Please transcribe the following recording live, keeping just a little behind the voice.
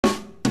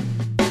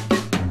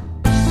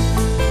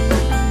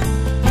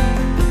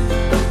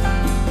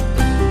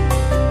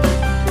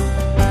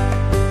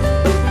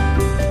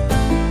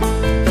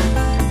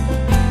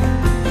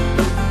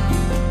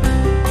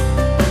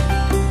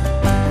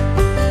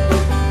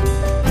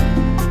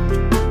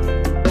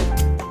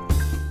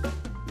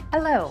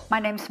My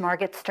name's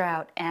Margit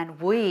Strout,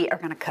 and we are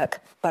going to cook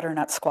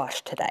butternut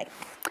squash today.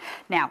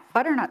 Now,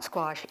 butternut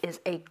squash is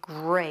a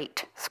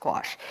great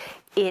squash.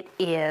 It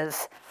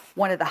is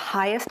one of the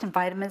highest in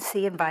vitamin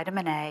C and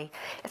vitamin A.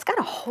 It's got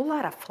a whole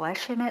lot of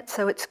flesh in it,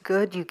 so it's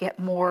good. You get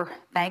more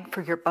bang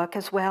for your buck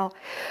as well.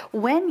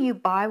 When you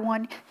buy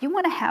one, you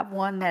want to have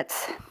one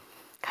that's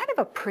kind of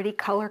a pretty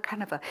color,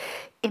 kind of a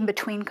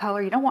in-between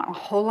color. You don't want a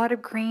whole lot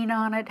of green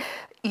on it.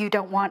 You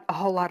don't want a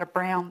whole lot of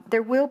brown.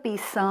 There will be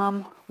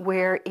some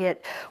where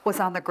it was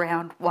on the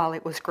ground while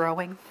it was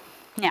growing.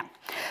 Now,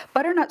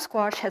 butternut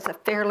squash has a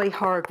fairly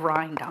hard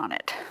rind on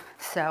it.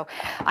 So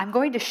I'm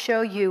going to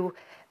show you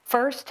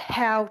first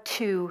how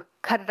to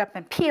cut it up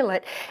and peel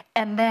it,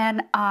 and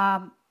then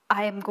I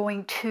am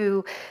going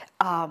to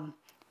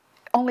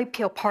only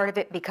peel part of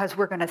it because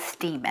we're going to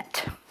steam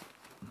it.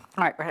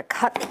 All right, we're going to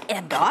cut the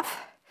end off.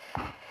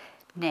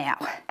 Now,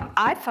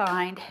 I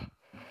find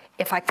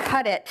if I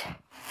cut it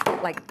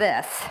like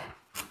this,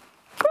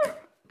 it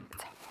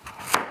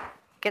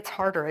gets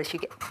harder as you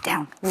get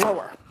down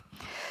lower.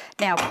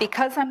 Now,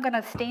 because I'm going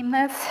to steam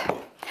this,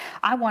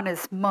 I want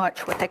as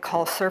much what they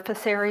call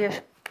surface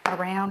area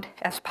around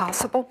as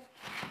possible.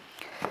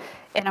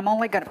 And I'm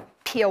only going to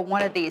peel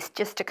one of these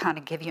just to kind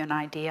of give you an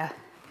idea.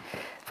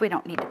 We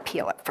don't need to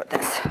peel it for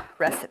this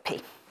recipe.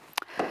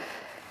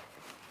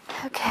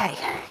 Okay,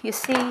 you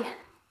see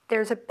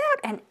there's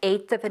about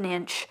 1/8 of an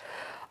inch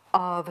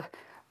of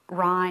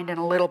rind and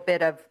a little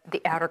bit of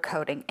the outer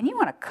coating. And you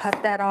want to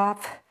cut that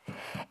off.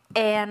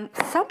 And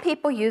some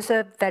people use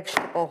a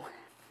vegetable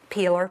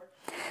peeler.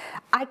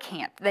 I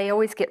can't. They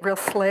always get real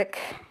slick,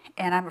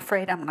 and I'm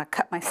afraid I'm going to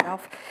cut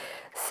myself.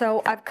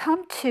 So I've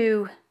come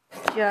to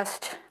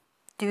just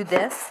do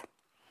this.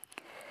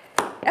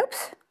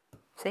 Oops,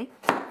 see?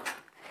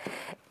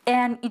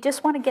 And you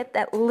just want to get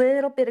that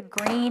little bit of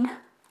green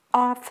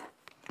off.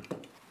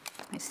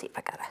 Let me see if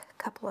I got a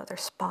couple other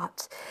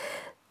spots.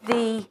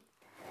 The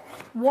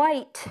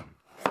white,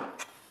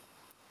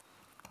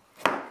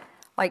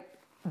 like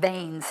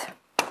veins,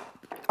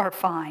 are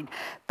fine,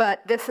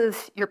 but this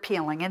is your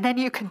peeling, and then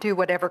you can do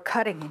whatever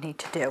cutting you need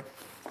to do.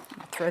 I'm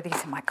going to throw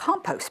these in my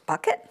compost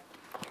bucket.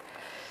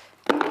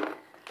 I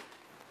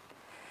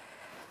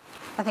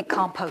think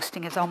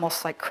composting is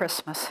almost like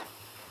Christmas.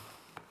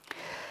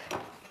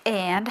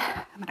 And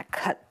I'm going to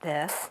cut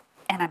this,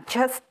 and I'm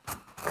just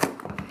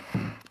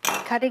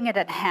cutting it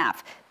in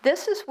half.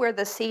 This is where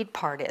the seed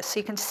part is. So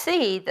you can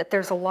see that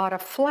there's a lot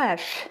of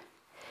flesh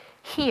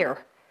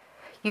here.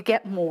 You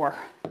get more,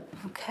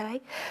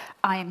 okay?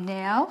 I am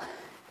now,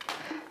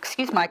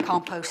 excuse my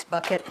compost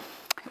bucket.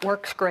 It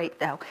works great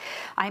though.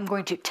 I'm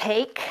going to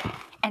take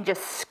and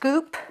just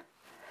scoop.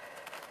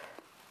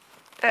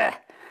 This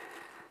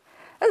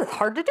is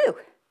hard to do,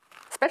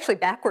 especially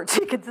backwards,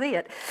 you can see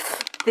it.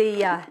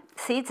 The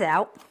seeds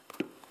out.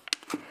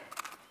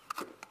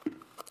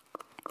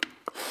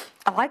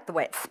 I like the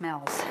way it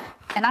smells.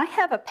 And I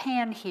have a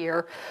pan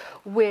here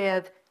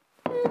with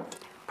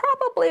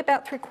probably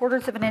about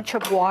 3/4 of an inch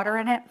of water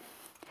in it.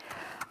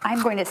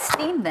 I'm going to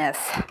steam this,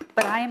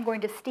 but I am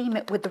going to steam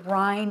it with the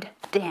rind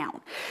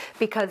down,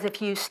 because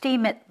if you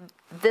steam it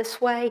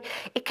this way,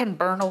 it can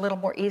burn a little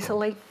more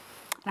easily.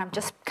 And I'm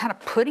just kind of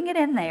putting it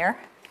in there.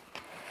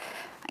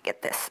 I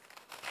get this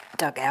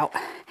dug out.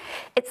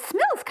 It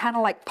smells kind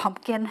of like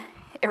pumpkin.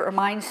 It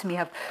reminds me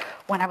of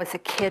when I was a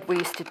kid, we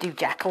used to do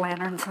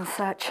jack-o'-lanterns and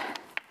such.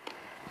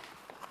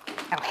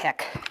 Oh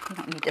heck, you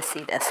don't need to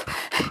see this.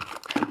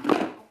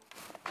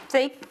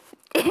 See,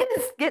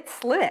 it gets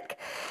slick.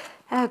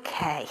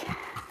 Okay.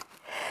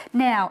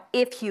 Now,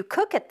 if you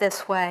cook it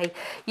this way,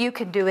 you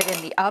can do it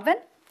in the oven,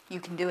 you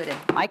can do it in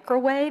the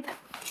microwave,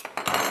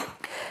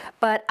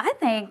 but I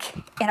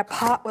think in a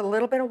pot with a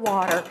little bit of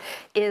water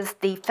is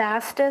the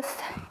fastest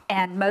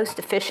and most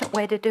efficient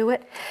way to do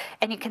it.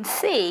 And you can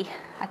see,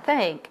 I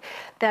think,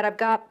 that I've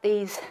got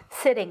these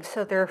sitting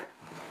so they're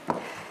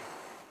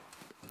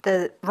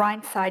the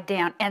rind side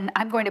down, and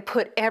I'm going to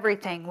put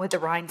everything with the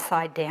rind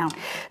side down,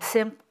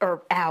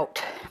 or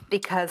out,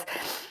 because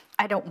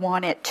I don't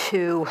want it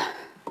to,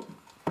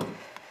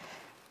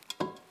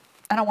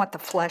 I don't want the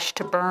flesh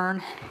to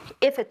burn.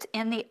 If it's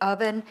in the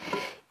oven,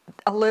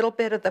 a little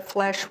bit of the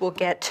flesh will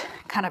get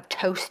kind of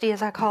toasty,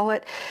 as I call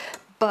it,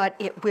 but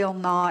it will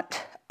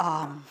not,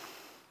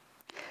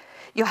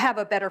 you'll have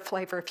a better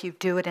flavor if you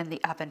do it in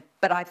the oven,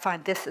 but I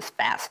find this is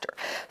faster.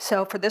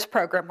 So for this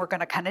program, we're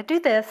going to kind of do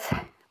this.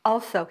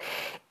 Also,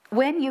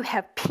 when you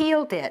have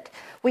peeled it,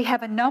 we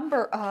have a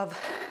number of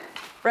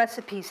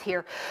recipes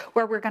here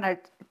where we're going to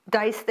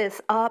dice this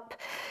up.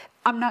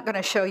 I'm not going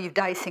to show you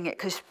dicing it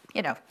because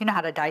you know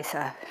how to dice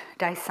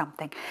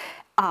something.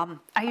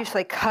 I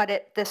usually cut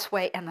it this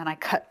way, and then I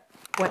cut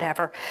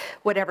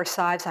whatever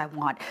size I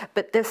want.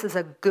 But this is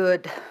a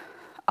good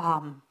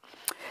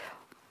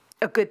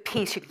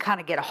piece. You can kind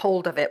of get a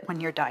hold of it when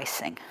you're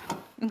dicing.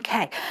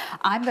 Okay,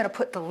 I'm going to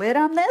put the lid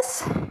on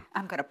this.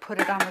 I'm going to put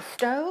it on the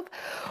stove.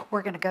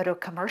 We're going to go to a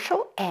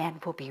commercial,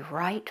 and we'll be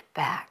right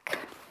back.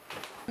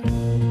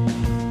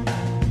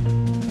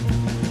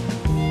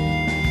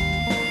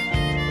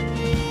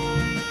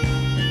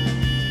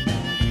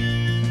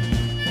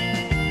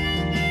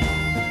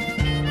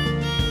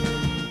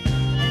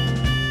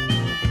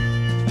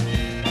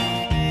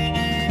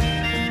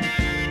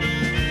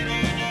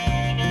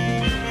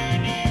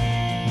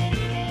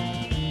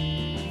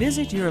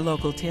 Visit your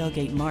local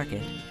tailgate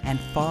market and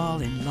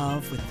fall in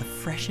love with the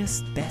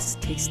freshest,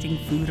 best tasting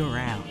food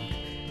around.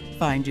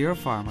 Find your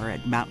farmer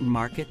at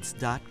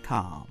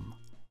mountainmarkets.com.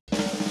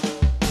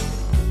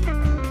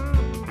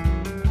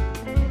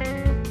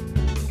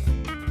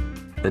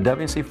 The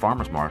W&C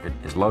Farmers Market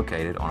is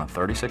located on a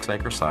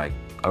 36-acre site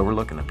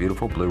overlooking the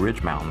beautiful Blue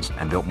Ridge Mountains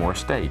and Biltmore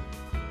Estate.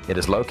 It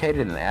is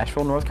located in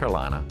Asheville, North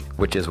Carolina,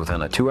 which is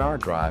within a 2-hour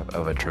drive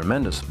of a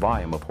tremendous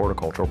volume of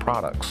horticultural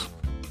products.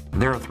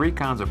 There are 3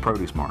 kinds of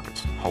produce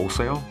markets: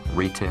 wholesale,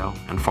 retail,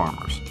 and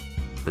farmers.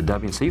 The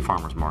W&C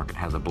Farmers Market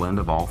has a blend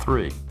of all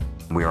 3.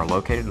 We are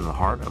located in the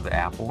heart of the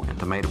apple and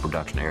tomato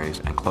production areas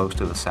and close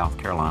to the South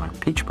Carolina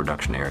peach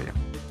production area.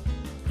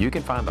 You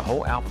can find the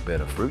whole alphabet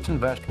of fruits and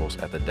vegetables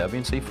at the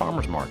W&C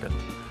Farmers Market,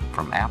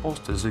 from apples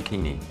to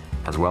zucchini,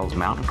 as well as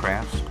mountain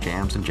crafts,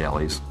 jams and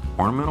jellies,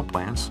 ornamental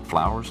plants,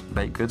 flowers,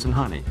 baked goods, and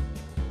honey.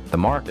 The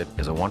market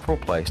is a wonderful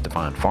place to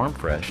find farm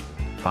fresh,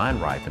 vine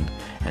ripened,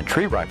 and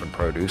tree ripened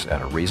produce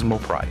at a reasonable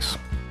price.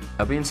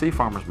 W&C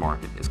Farmers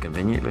Market is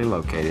conveniently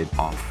located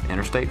off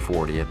Interstate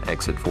 40 at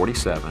exit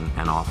 47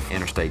 and off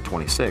Interstate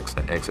 26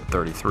 at exit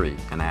 33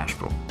 in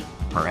Asheville.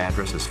 Our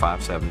address is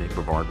 570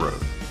 Brevard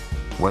Road.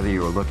 Whether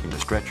you are looking to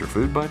stretch your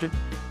food budget,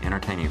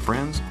 entertaining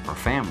friends, or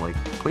family,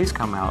 please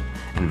come out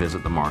and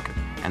visit the market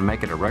and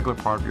make it a regular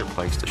part of your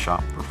place to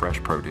shop for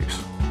fresh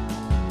produce.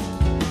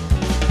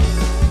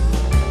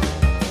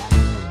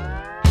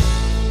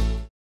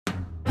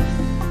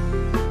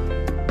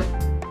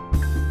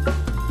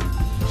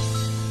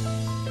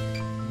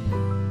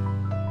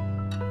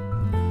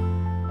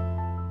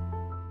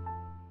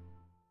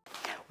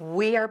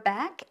 We are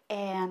back,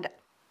 and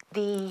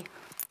the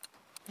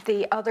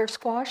other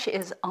squash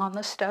is on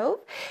the stove,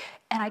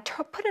 and I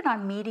put it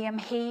on medium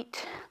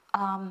heat,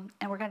 and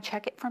we're going to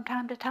check it from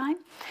time to time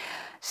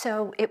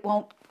so it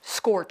won't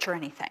scorch or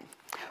anything.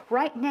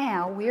 Right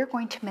now we are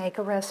going to make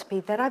a recipe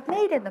that I've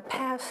made in the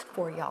past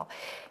for y'all,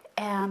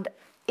 and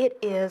it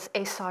is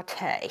a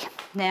saute.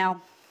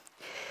 Now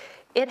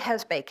it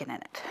has bacon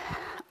in it.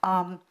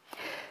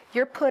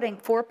 You're putting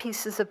 4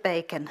 pieces of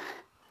bacon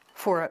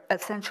for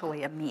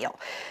essentially a meal,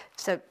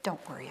 so don't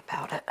worry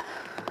about it.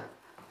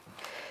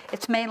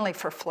 It's mainly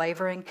for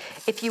flavoring.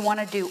 If you want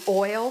to do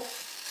oil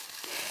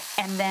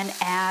and then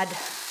add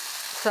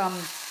some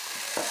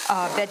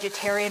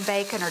vegetarian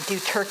bacon or do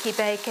turkey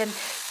bacon,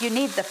 you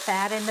need the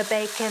fat in the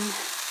bacon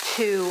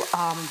to,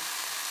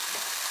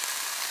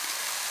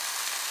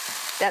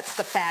 that's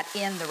the fat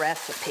in the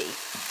recipe.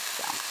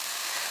 So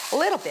a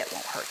little bit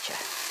won't hurt you.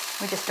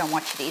 We just don't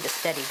want you to eat a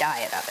steady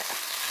diet of it.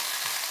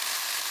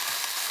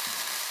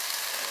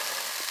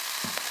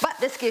 But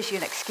this gives you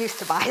an excuse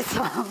to buy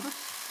some.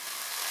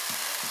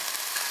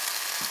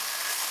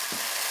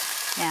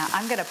 Now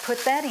I'm going to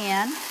put that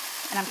in,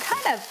 and I'm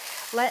kind of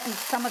letting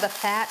some of the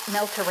fat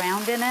melt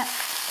around in it,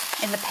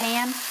 in the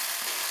pan,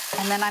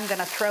 and then I'm going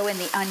to throw in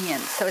the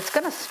onions. So it's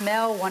going to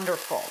smell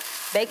wonderful.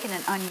 Bacon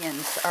and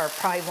onions are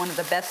probably one of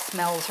the best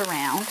smells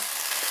around.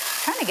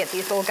 I'm trying to get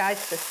these little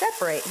guys to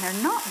separate, and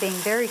they're not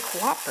being very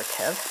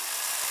cooperative.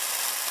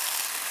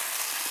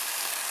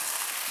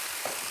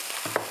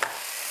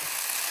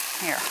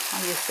 Here,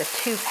 I'll use the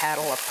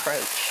 2-paddle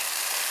approach,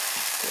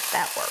 see if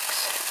that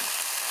works.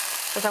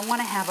 Because I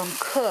want to have them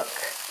cook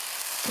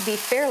to be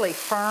fairly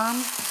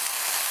firm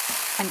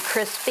and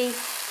crispy.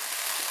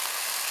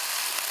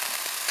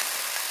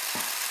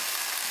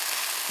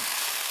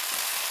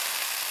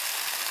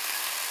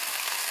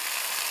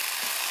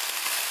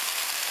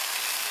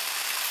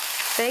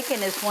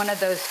 Bacon is one of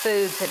those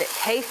foods that it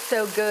tastes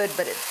so good,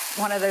 but it's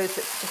one of those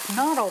that's just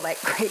not all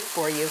that great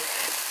for you.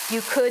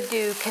 You could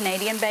do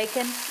Canadian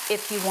bacon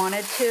if you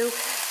wanted to,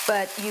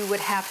 but you would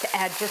have to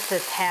add just a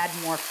tad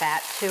more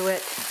fat to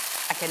it,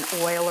 like an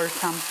oil or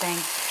something,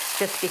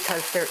 just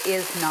because there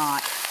is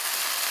not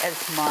as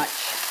much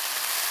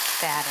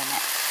fat in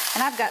it.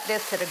 And I've got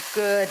this at a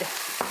good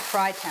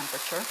fry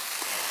temperature.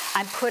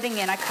 I'm putting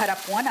in, I cut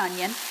up 1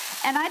 onion,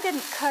 and I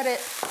didn't cut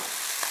it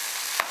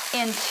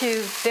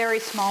into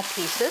very small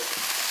pieces.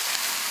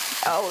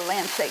 Oh,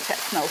 land's sake, that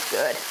smells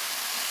good.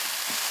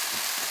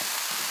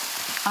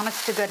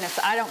 Honest to goodness,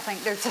 I don't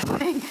think there's a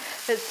thing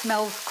that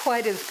smells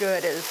quite as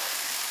good as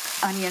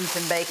onions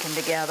and bacon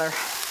together.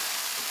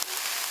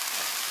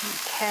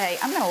 Okay,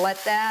 I'm going to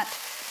let that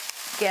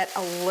get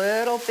a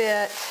little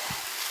bit,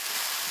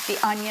 the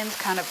onions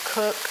kind of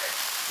cook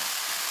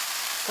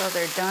so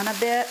they're done a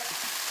bit.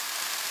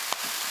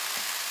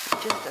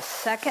 Just a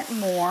second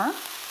more.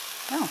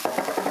 Oh,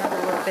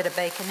 another little bit of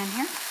bacon in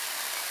here.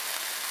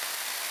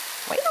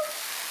 Wait,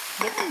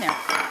 get in there.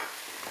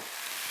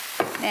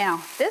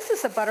 Now, this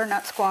is a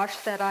butternut squash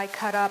that I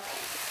cut up.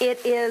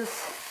 It is,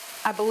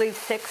 I believe,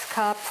 6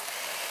 cups.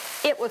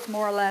 It was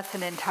more or less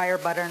an entire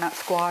butternut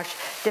squash,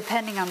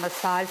 depending on the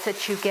size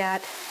that you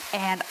get.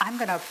 And I'm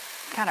going to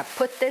kind of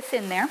put this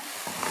in there.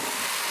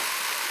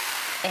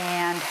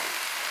 And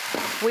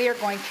we are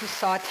going to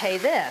saute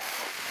this.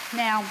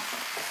 Now,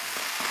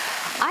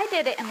 I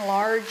did it in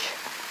large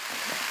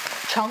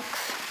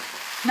chunks,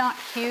 not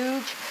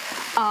huge.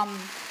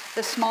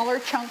 The smaller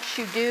chunks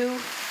you do,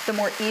 the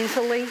more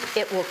easily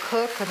it will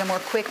cook, or the more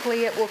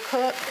quickly it will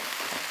cook.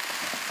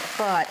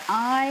 But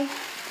I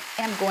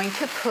am going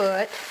to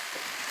put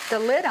the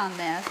lid on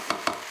this.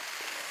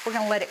 We're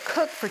going to let it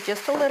cook for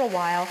just a little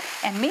while,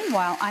 and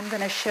meanwhile I'm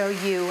going to show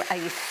you a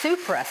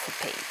soup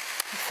recipe.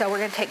 So we're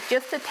going to take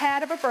just a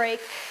tad of a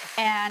break,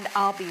 and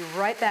I'll be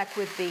right back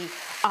with the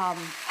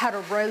how to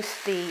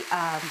roast the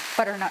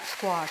butternut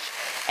squash,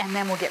 and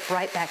then we'll get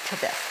right back to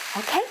this.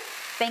 Okay?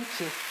 Thank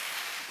you.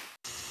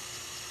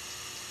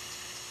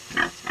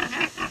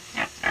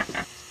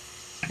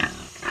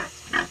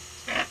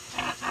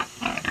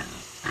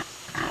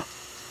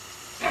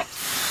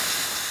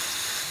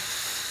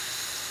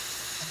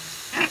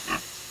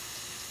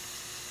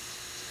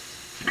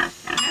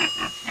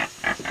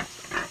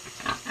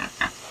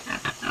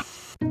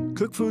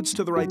 Cook foods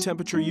to the right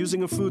temperature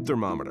using a food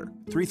thermometer.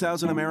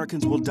 3,000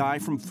 Americans will die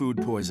from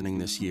food poisoning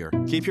this year.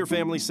 Keep your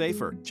family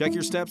safer. Check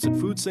your steps at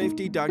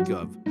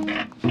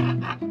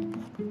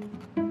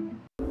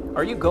foodsafety.gov.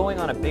 Are you going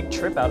on a big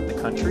trip out of the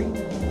country?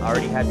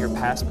 Already have your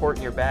passport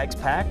and your bags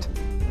packed?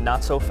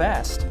 Not so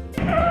fast.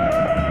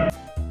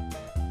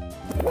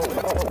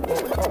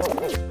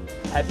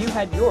 Have you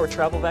had your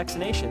travel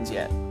vaccinations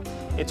yet?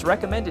 It's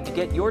recommended to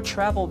get your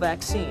travel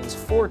vaccines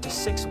 4 to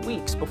 6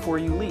 weeks before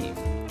you leave.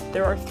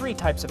 There are 3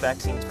 types of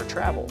vaccines for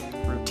travel: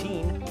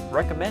 routine,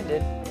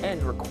 recommended,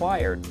 and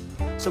required.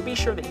 So be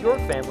sure that your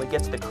family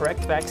gets the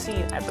correct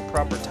vaccine at the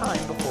proper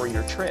time before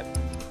your trip.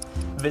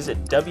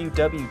 Visit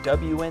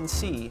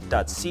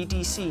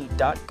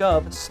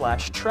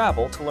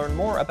www.ncdc.gov/travel to learn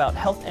more about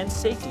health and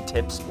safety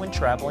tips when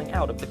traveling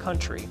out of the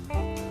country.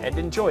 And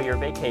enjoy your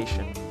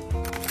vacation.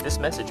 This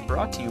message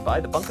brought to you by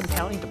the Buncombe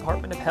County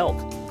Department of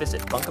Health.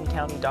 Visit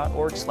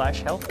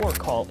buncombecounty.org/health or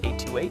call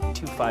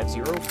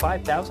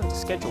 828-250-5000 to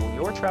schedule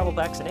your travel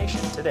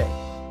vaccination today.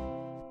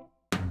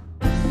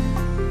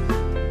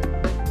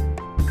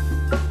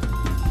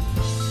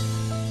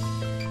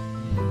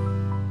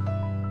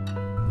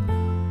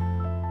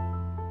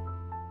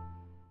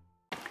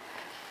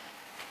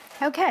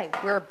 Okay,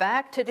 we're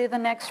back to do the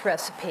next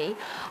recipe.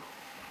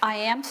 I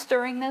am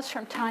stirring this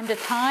from time to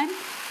time.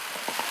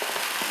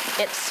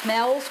 It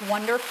smells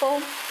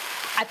wonderful.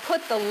 I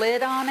put the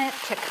lid on it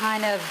to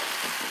kind of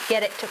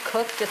get it to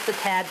cook just a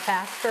tad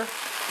faster.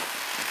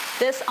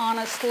 This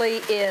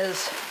honestly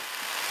is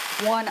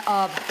one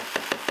of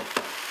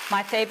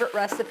my favorite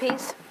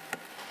recipes,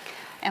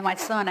 and my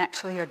son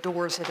actually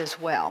adores it as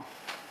well.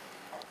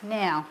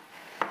 Now,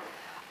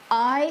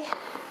 I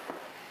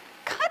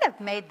kind of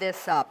made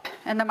this up,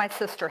 and then my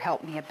sister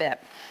helped me a bit.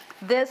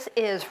 This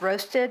is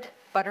roasted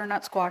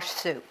butternut squash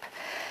soup.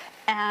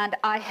 And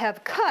I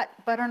have cut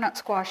butternut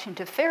squash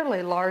into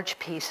fairly large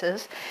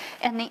pieces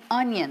and the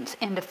onions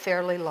into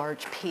fairly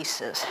large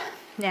pieces.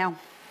 Now,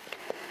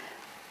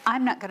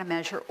 I'm not going to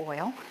measure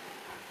oil.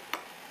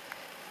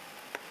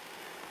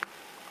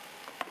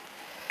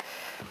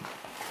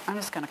 I'm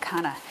just going to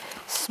kind of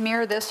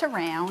smear this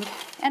around,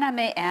 and I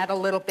may add a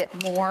little bit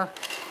more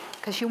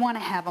because you want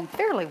to have them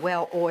fairly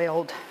well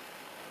oiled.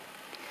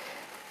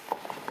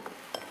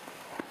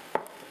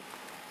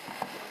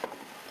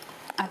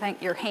 I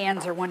think your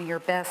hands are one of your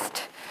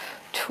best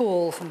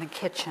tools in the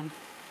kitchen.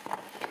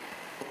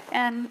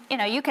 And, you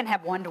know, you can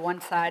have one to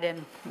one side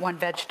and one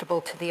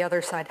vegetable to the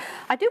other side.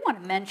 I do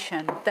want to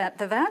mention that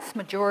the vast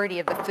majority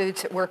of the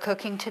foods that we're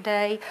cooking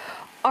today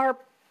are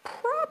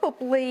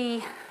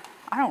probably,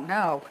 I don't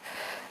know,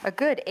 a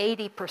good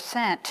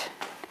 80%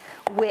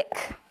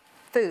 WIC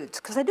foods,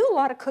 because I do a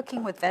lot of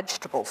cooking with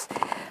vegetables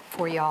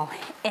for y'all.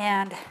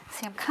 And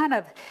see, I'm kind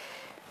of,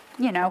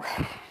 you know,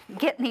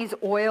 getting these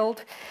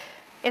oiled.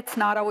 It's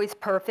not always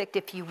perfect.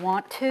 If you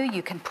want to,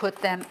 you can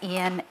put them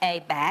in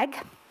a bag,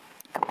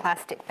 a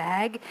plastic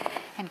bag,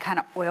 and kind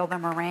of oil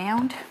them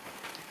around.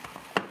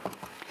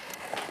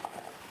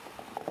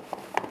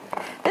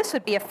 This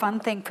would be a fun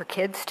thing for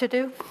kids to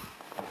do.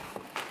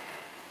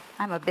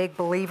 I'm a big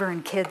believer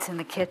in kids in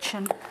the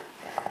kitchen.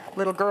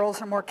 Little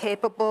girls are more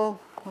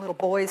capable. Little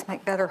boys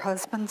make better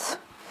husbands.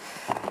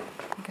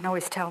 You can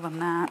always tell them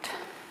that.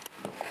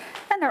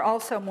 And they're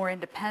also more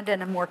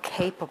independent and more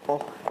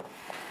capable,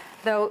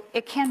 though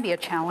it can be a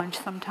challenge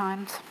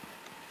sometimes.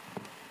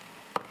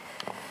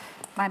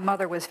 My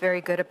mother was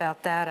very good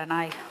about that, and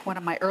one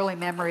of my early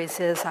memories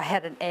is I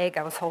had an egg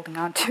I was holding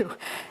on to,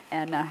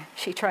 and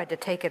she tried to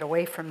take it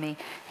away from me.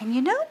 And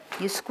you know,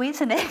 you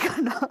squeeze an egg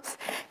on those,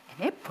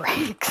 and it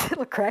breaks.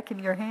 It'll crack in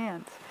your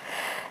hands.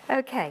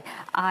 Okay,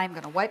 I'm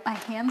going to wipe my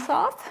hands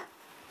off,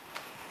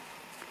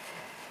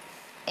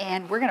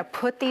 and we're going to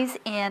put these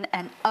in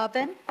an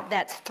oven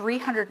that's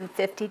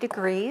 350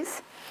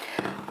 degrees.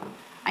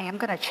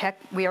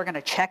 We are going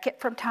to check it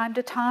from time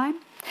to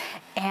time,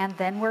 and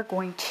then we're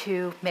going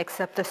to mix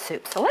up the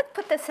soup. So let's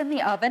put this in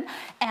the oven,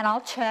 and I'll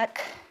check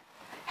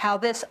how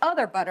this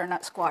other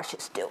butternut squash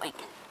is doing.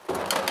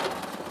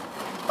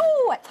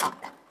 Oh, it's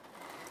hot.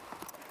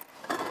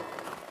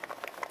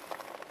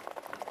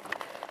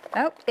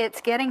 Oh,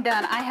 it's getting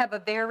done. I have a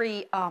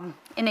very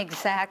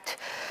inexact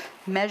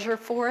measure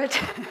for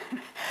it.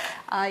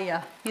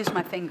 I use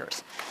my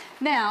fingers.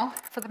 Now,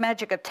 for the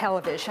magic of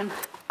television,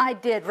 I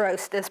did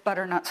roast this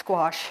butternut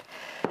squash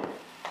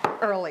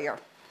earlier.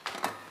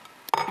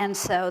 And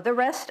so the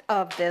rest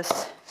of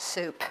this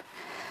soup,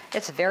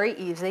 it's very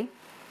easy.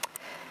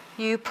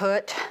 You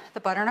put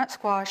the butternut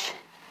squash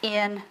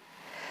in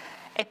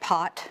a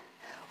pot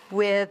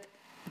with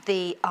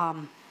the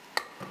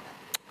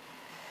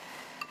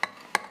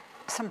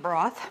some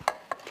broth.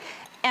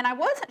 And I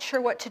wasn't sure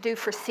what to do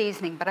for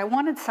seasoning, but I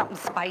wanted something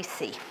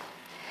spicy.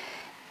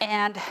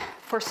 And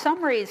for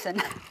some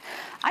reason,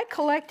 I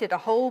collected a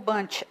whole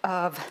bunch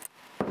of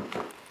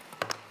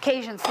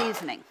Cajun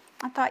seasoning.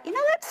 I thought, you know,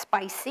 that's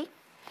spicy,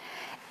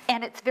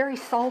 and it's very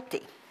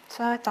salty.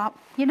 So I thought,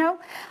 you know,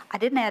 I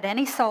didn't add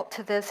any salt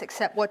to this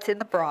except what's in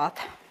the broth.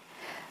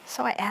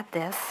 So I add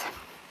this.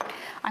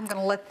 I'm going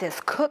to let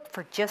this cook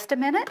for just a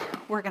minute.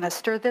 We're going to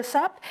stir this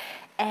up,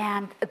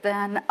 and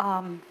then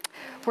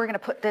we're going to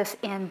put this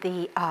in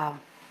the,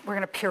 we're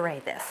going to puree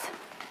this.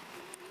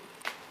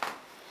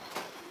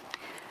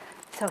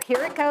 So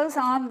here it goes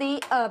on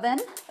the oven,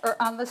 or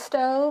on the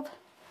stove,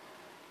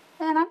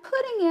 and I'm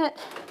putting it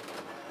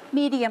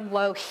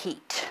medium-low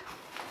heat.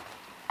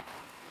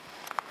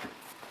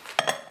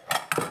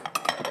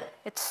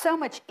 It's so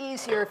much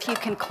easier if you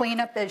can clean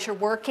up as you're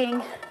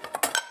working.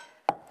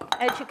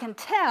 As you can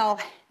tell,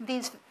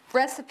 these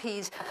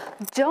recipes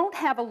don't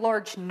have a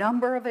large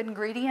number of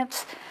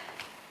ingredients.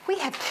 We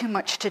have too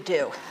much to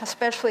do,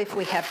 especially if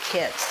we have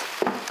kids.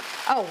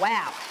 Oh,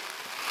 wow.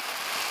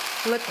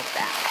 Look at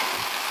that.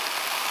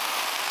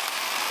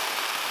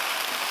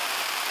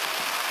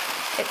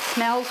 It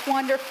smells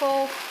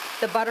wonderful.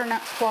 The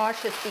butternut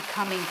squash is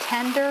becoming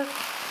tender.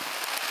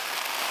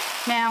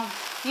 Now,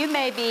 you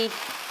may be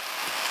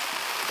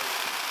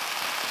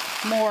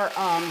more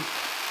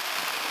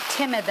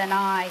timid than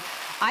I.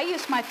 I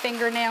use my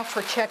fingernail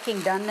for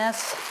checking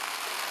doneness,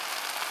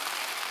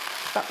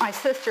 but my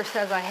sister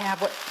says I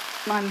have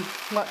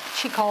what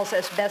she calls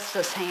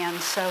asbestos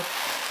hands, so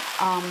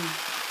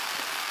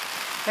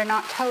they're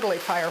not totally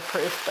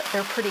fireproof, but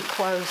they're pretty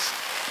close.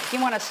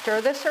 You want to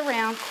stir this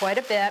around quite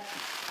a bit.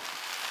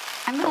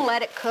 I'm going to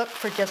let it cook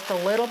for just a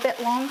little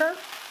bit longer,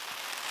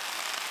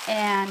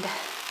 and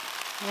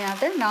yeah,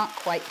 they're not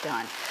quite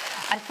done.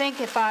 I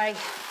think if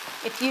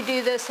you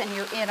do this and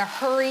you're in a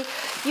hurry,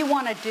 you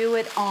want to do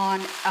it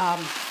on,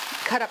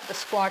 cut up the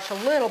squash a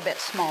little bit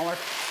smaller,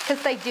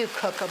 because they do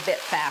cook a bit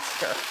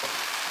faster.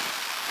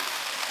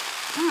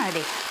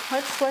 Alrighty,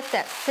 let's let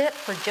that sit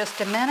for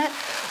just a minute.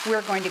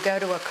 We're going to go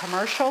to a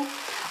commercial.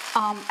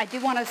 I do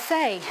want to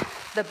say,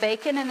 the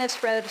bacon in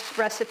this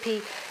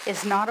recipe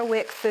is not a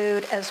WIC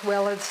food, as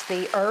well as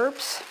the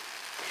herbs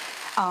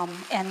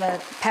and the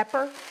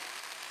pepper.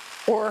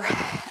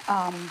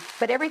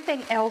 But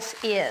everything else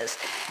is.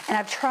 And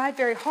I've tried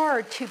very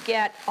hard to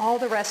get all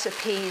the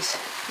recipes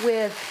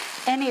with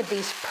any of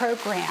these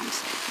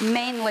programs,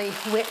 mainly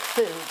WIC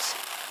foods.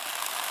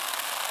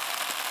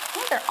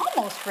 Well, they're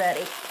almost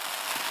ready.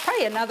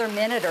 Probably another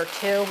minute or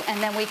two, and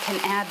then we can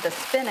add the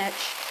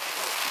spinach,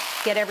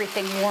 get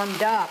everything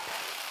warmed up.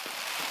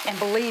 And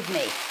believe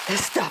me,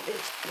 this stuff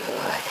is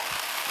good.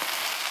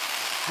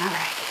 All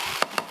right,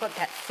 let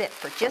that sit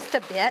for just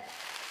a bit.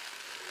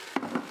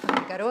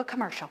 Go to a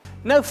commercial.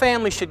 No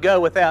family should go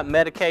without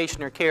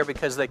medication or care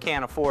because they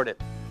can't afford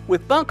it.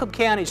 With Buncombe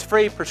County's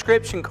free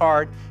prescription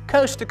card,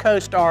 Coast to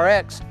Coast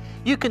RX,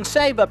 you can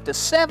save up to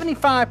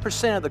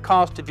 75% of the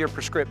cost of your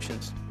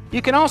prescriptions.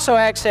 You can also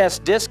access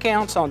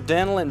discounts on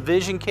dental and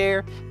vision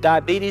care,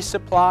 diabetes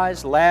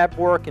supplies, lab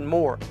work, and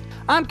more.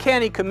 I'm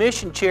County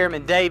Commission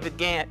Chairman David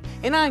Gant,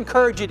 and I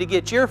encourage you to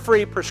get your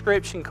free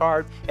prescription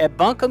card at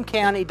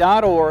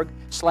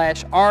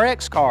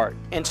buncombecounty.org/RX card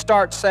and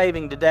start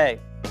saving today.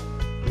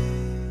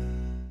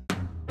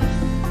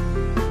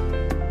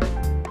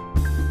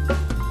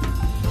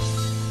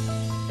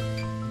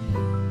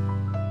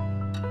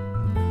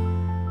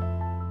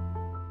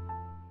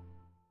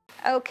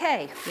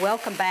 Okay,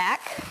 welcome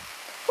back.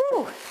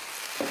 Whew.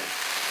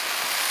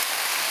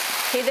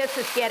 See, this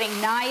is getting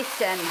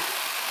nice, and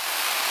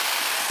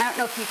I don't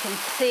know if you can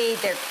see,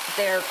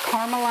 they're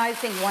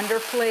caramelizing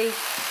wonderfully. You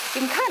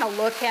can kind of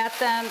look at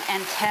them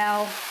and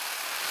tell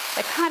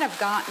they've kind of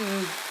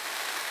gotten,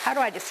 how do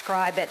I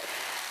describe it?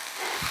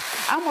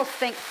 I almost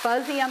think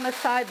fuzzy on the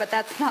side, but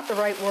that's not the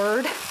right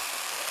word.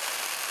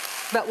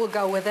 But we'll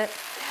go with it.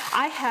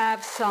 I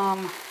have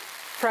some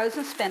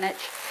frozen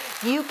spinach.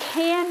 You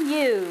can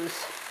use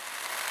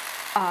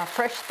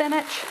fresh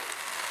spinach,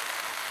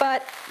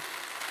 but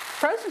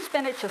frozen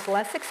spinach is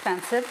less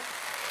expensive.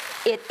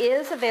 It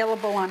is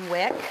available on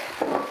WIC,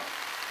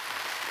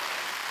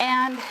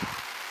 and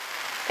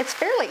it's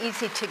fairly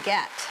easy to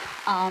get.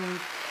 And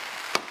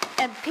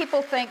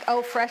people think,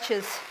 oh, fresh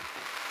is,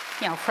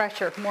 you know,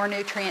 fresher, more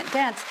nutrient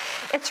dense.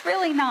 It's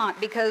really not,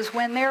 because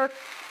when they're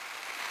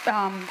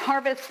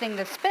harvesting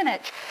the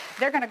spinach,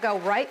 they're going to go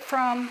right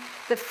from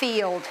the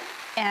field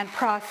and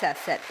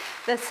process it.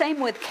 The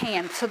same with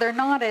canned, so they're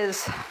not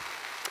as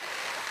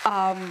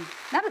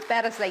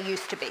bad as they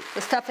used to be.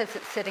 The stuff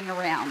isn't sitting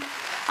around.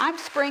 I'm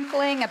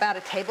sprinkling about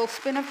a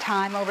tablespoon of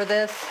thyme over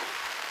this.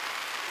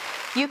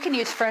 You can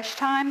use fresh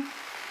thyme.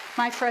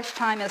 My fresh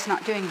thyme is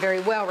not doing very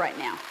well right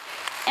now.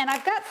 And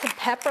I've got some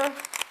pepper,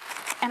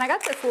 and I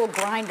got this little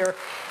grinder.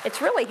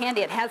 It's really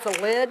handy. It has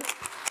a lid.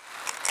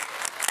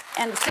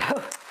 And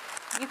so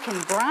you can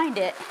grind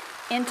it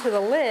into the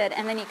lid,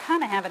 and then you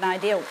kind of have an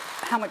idea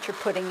how much you're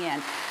putting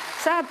in.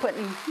 So I'm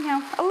putting, you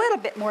know, a little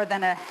bit more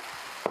than a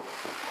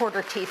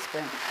quarter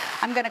teaspoon.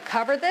 I'm going to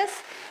cover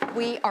this.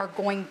 We are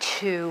going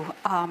to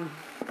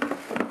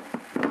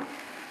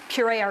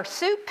puree our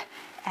soup,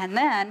 and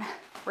then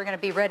we're going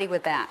to be ready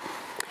with that.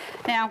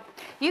 Now,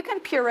 you can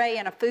puree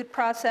in a food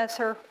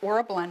processor or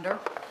a blender.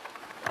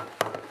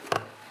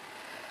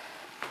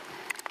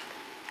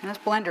 And this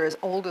blender is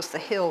old as the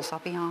hills, I'll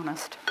be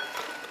honest.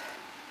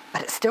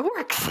 But it still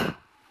works.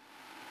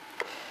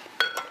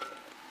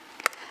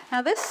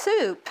 Now this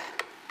soup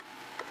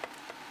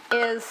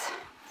is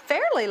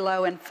fairly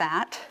low in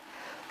fat,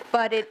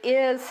 but it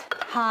is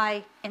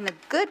high in the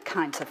good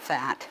kinds of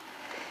fat.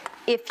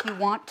 If you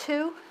want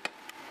to,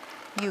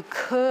 you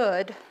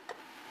could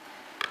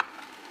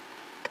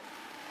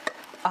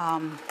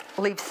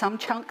leave some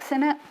chunks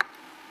in it,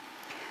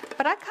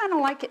 but I kind of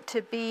like it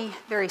to be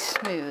very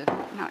smooth.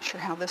 I'm not sure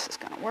how this is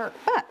going to work,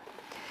 but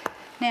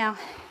now,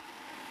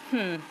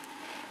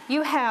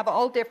 you have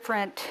all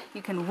different,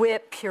 you can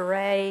whip,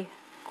 puree,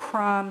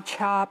 crumb,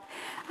 chop.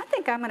 I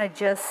think I'm going to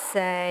just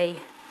say,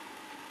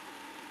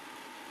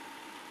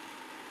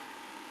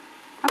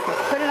 okay,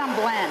 put it on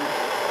blend.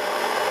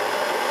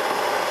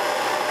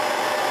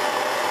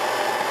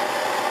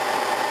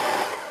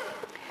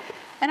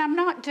 And I'm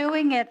not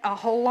doing it a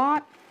whole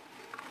lot.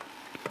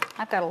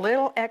 I've got a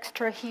little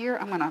extra here.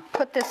 I'm going to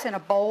put this in a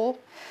bowl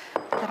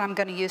that I'm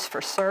going to use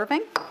for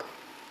serving,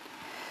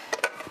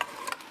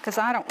 because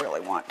I don't really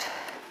want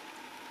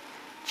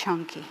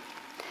chunky.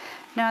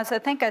 Now, as I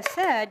think I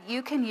said,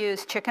 you can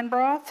use chicken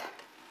broth,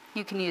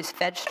 you can use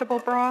vegetable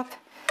broth,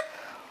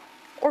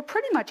 or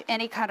pretty much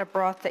any kind of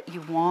broth that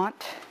you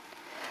want.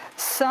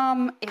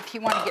 Some, if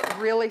you want to get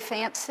really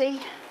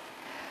fancy,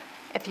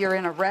 if you're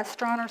in a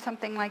restaurant or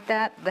something like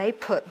that, they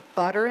put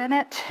butter in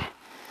it.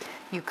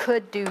 You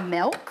could do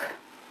milk.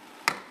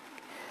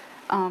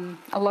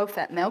 A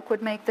low-fat milk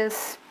would make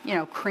this, you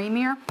know,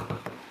 creamier.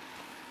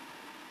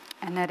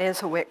 And that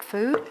is a WIC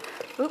food.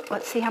 Oop,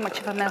 let's see how much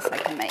of a mess I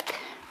can make.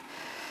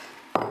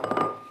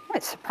 Oh,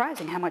 it's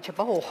surprising how much a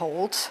bowl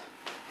holds.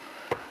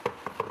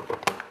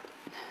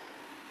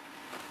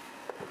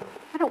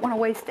 I don't want to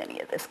waste any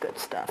of this good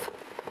stuff.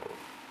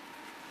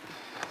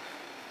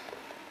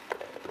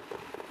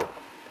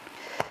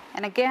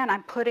 And again,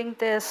 I'm putting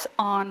this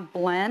on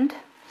blend,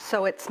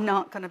 so it's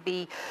not going to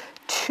be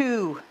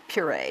too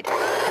pureed.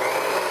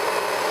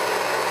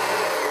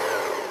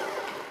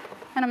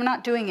 And I'm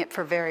not doing it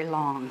for very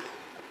long.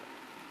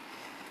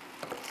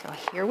 So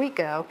here we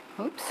go.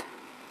 Oops.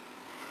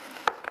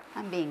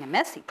 I'm being a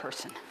messy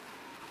person.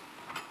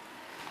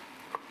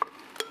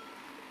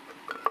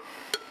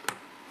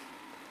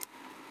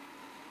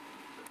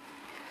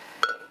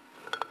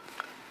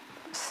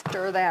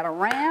 Stir that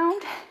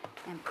around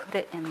and put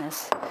it in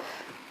this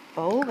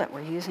bowl that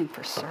we're using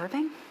for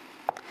serving.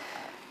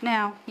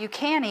 Now, you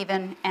can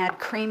even add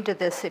cream to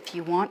this if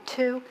you want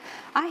to.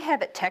 I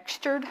have it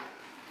textured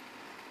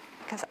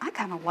because I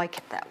kind of like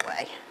it that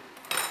way.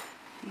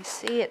 You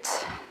see,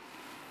 it's...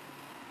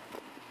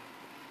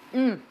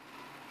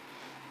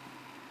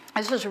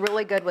 This is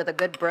really good with a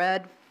good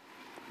bread,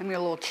 maybe a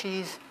little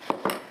cheese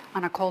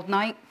on a cold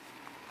night.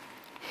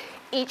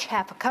 Each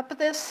half a cup of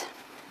this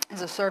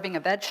is a serving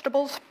of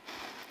vegetables,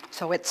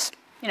 so it's,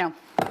 you know,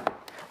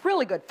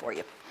 really good for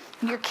you.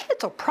 And your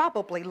kids will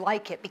probably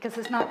like it because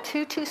it's not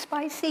too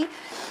spicy,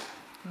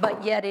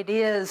 but yet it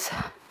is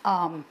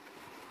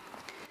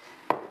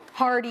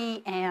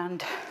hearty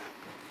and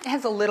it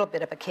has a little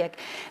bit of a kick.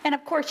 And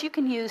of course, you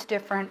can use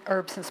different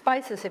herbs and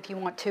spices if you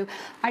want to.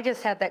 I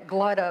just had that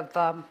glut of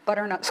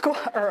butternut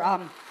squash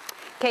or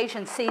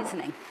Cajun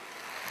seasoning.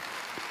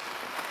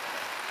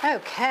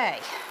 Okay.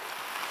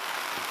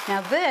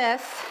 Now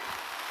this,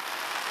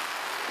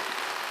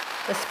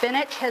 the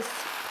spinach has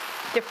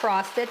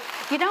defrosted.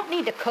 You don't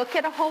need to cook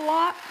it a whole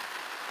lot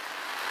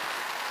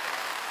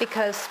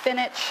because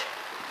spinach,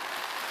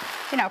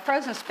 you know,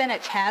 frozen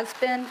spinach has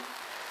been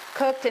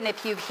cooked, and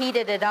if you've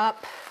heated it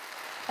up,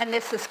 and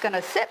this is going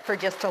to sit for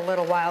just a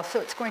little while, so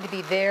it's going to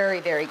be very,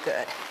 very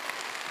good.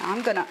 Now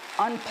I'm going to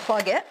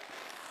unplug it,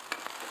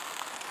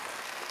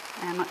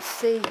 and let's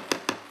see.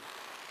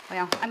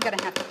 Well, I'm going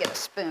to have to get a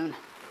spoon,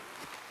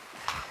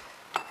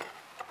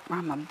 or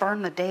I'm going to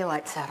burn the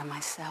daylights out of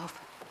myself.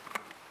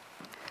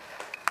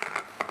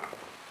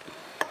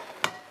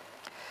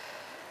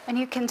 And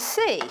you can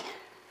see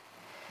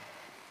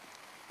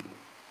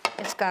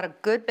it's got a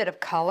good bit of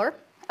color,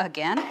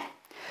 again,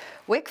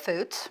 WIC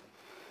foods,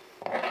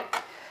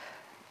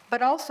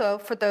 but also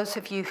for those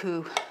of you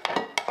who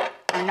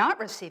are not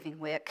receiving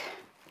WIC,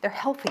 they're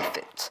healthy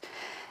foods.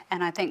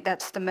 And I think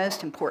that's the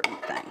most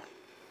important thing.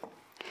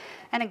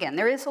 And again,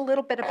 there is a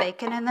little bit of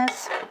bacon in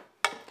this,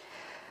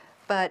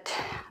 but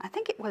I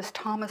think it was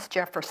Thomas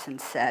Jefferson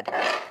said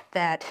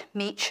that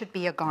meat should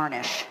be a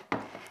garnish.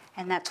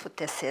 And that's what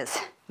this is,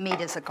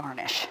 meat as a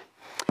garnish.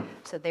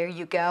 So there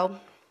you go.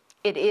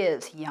 It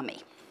is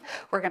yummy.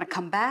 We're gonna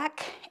come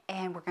back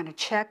and we're gonna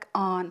check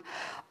on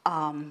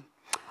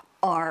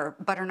our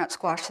butternut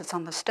squash that's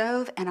on the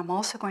stove, and I'm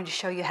also going to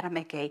show you how to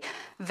make a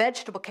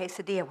vegetable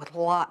quesadilla with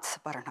lots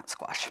of butternut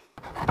squash.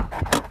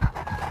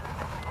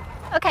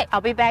 Okay,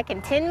 I'll be back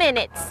in 10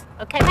 minutes.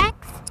 Okay,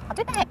 Max? I'll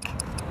be back.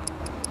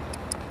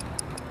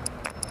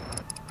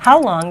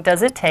 How long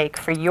does it take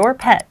for your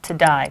pet to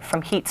die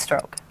from heat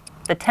stroke?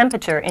 The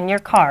temperature in your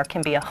car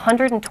can be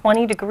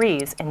 120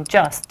 degrees in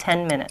just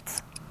 10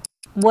 minutes.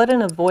 What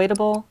an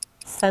avoidable,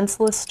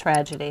 senseless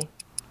tragedy.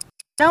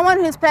 No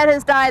one whose pet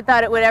has died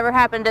thought it would ever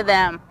happen to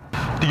them.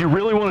 Do you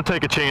really want to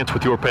take a chance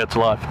with your pet's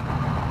life?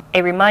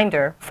 A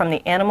reminder from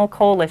the Animal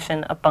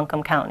Coalition of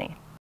Buncombe County.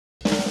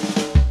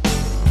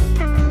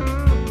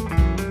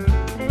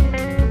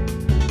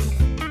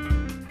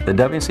 The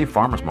W&C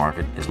Farmers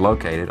Market is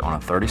located on a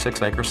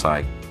 36-acre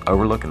site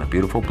overlooking the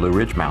beautiful Blue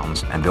Ridge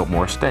Mountains and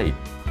Biltmore Estate.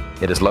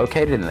 It is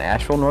located in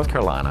Asheville, North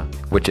Carolina,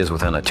 which is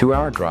within a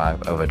 2-hour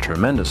drive of a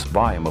tremendous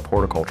volume of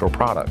horticultural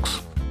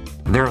products.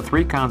 There are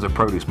 3 kinds of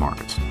produce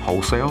markets: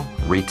 wholesale,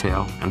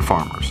 retail, and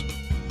farmers.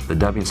 The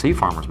W&C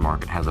Farmers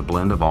Market has a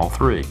blend of all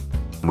 3.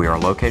 We are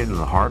located in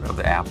the heart of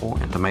the apple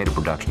and tomato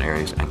production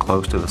areas and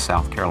close to the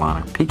South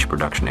Carolina peach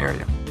production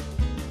area.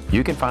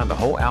 You can find the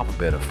whole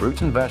alphabet of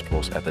fruits and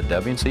vegetables at the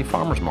W&C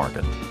Farmers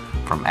Market,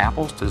 from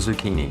apples to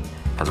zucchini,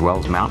 as well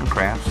as mountain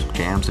crafts,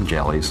 jams and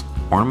jellies,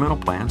 ornamental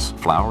plants,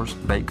 flowers,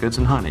 baked goods,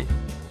 and honey.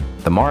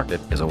 The market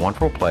is a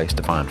wonderful place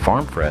to find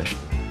farm fresh,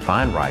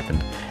 fine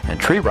ripened, and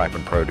tree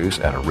ripened produce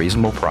at a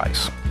reasonable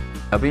price.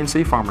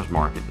 W&C Farmers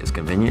Market is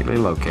conveniently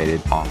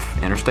located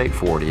off Interstate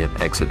 40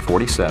 at exit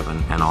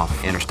 47 and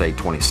off Interstate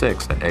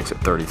 26 at exit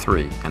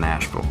 33 in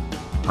Asheville.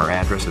 Our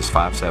address is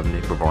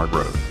 570 Brevard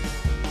Road.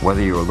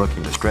 Whether you are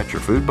looking to stretch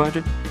your food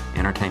budget,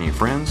 entertaining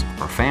friends,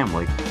 or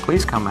family,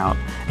 please come out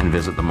and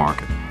visit the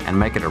market and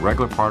make it a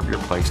regular part of your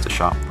place to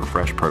shop for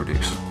fresh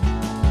produce.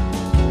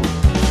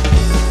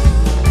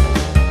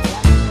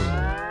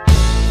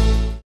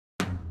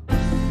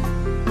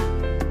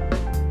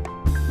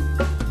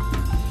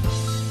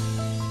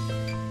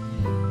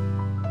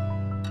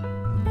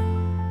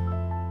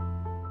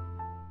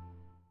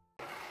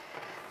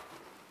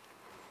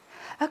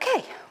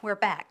 Okay, we're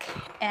back,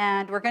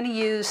 and we're going to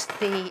use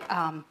the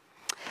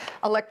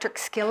electric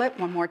skillet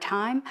one more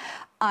time.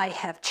 I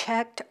have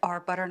checked our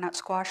butternut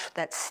squash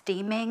that's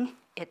steaming.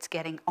 It's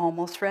getting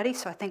almost ready,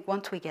 so I think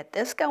once we get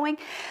this going,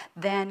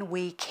 then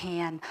we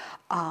can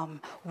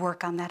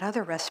work on that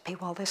other recipe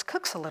while this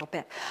cooks a little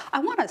bit. I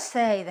want to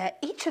say that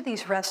each of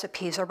these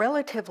recipes are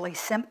relatively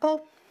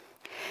simple.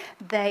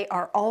 They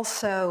are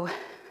also,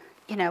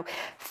 you know,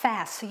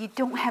 fast, so you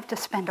don't have to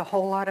spend a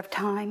whole lot of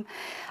time.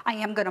 I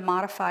am going to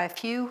modify a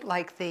few,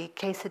 like the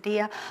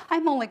quesadilla.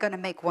 I'm only going to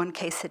make one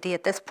quesadilla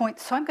at this point,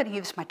 so I'm going to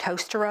use my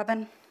toaster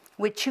oven,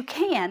 which you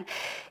can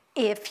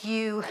if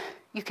you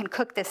can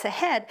cook this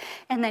ahead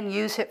and then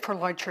use it for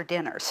lunch or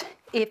dinners.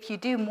 If you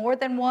do more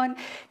than one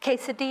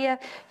quesadilla,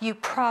 you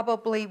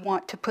probably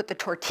want to put the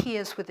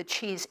tortillas with the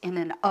cheese in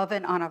an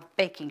oven on a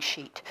baking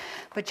sheet.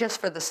 But just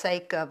for the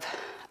sake of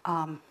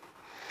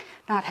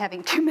not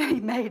having too many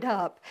made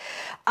up,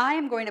 I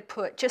am going to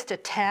put just a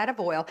tad of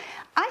oil.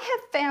 I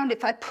have found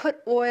if I put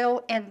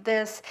oil in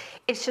this,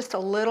 it's just a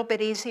little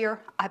bit easier.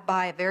 I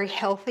buy a very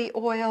healthy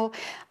oil.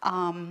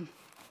 You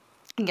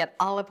can get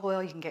olive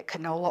oil, you can get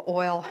canola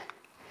oil.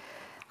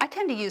 I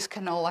tend to use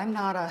canola. I'm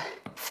not a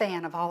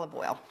fan of olive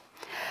oil.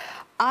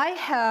 I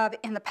have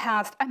in the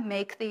past, I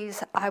make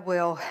these, I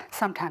will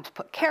sometimes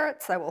put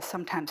carrots, I will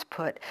sometimes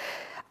put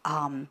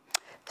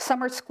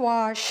summer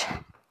squash,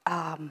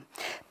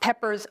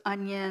 peppers,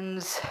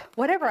 onions,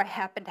 whatever I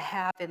happen to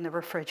have in the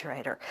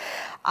refrigerator.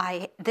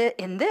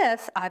 In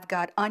this, I've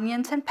got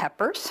onions and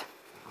peppers,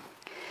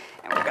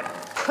 and we're gonna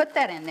put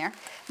that in there.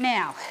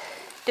 Now,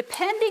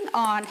 depending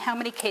on how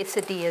many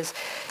quesadillas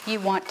you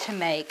want to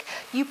make,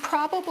 you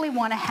probably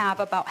want to have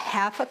about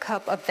 ½ a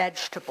cup of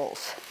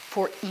vegetables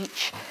for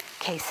each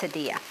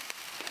quesadilla.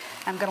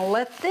 I'm going to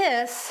let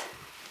this,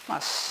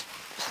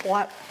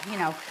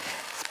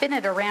 spin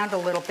it around a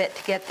little bit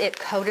to get it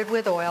coated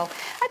with oil.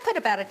 I put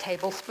about a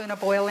tablespoon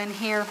of oil in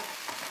here.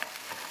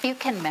 You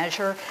can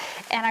measure,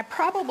 and I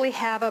probably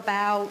have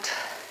about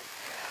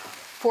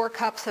 4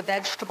 cups of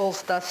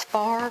vegetables thus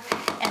far,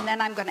 and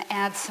then I'm going to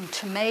add some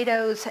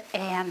tomatoes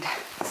and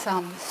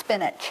some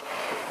spinach.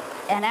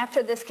 And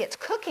after this gets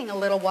cooking a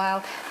little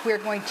while, we're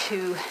going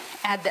to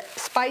add the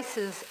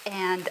spices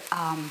and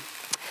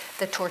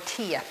the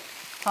tortilla.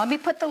 So let me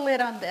put the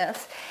lid on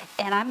this,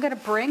 and I'm going to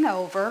bring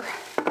over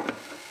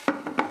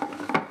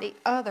the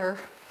other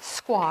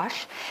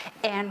squash,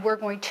 and we're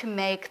going to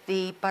make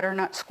the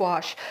butternut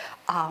squash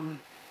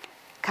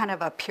kind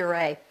of a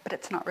puree, but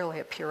it's not really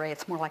a puree,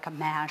 it's more like a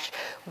mash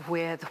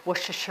with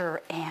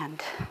Worcestershire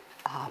and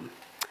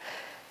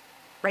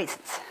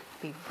raisins.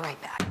 Be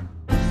right back.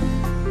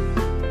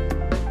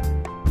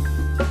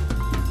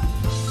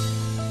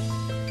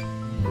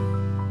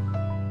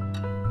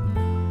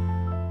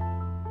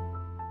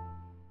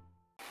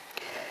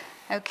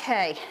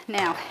 Okay,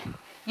 now,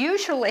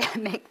 usually I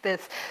make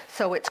this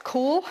so it's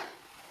cool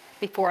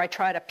before I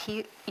try to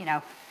peel,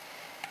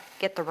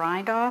 get the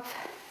rind off.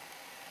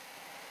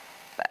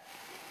 But,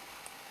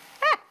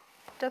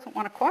 it doesn't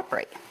want to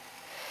cooperate.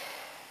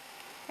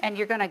 And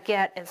you're going to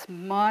get as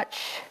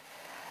much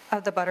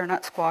of the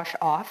butternut squash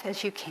off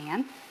as you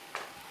can.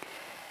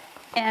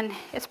 And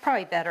it's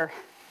probably better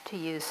to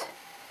use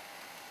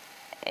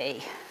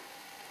a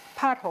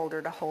pot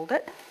holder to hold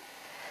it.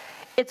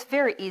 It's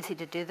very easy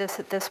to do this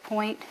at this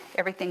point.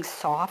 Everything's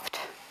soft.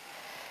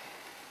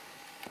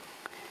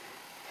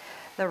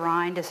 The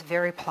rind is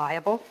very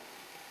pliable.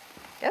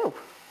 Oh,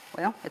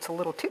 well, it's a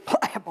little too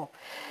pliable.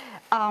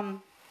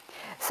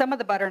 Some of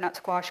the butternut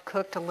squash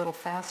cooked a little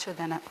faster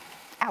than a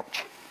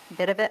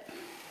bit of it.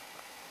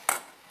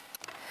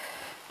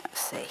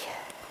 Let's see.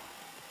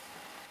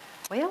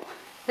 Well,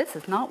 this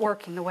is not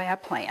working the way I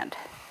planned.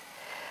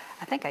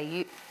 I think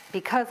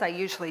because I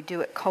usually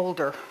do it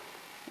colder,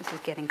 this is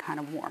getting kind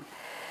of warm.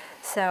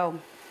 So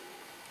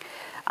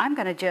I'm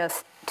going to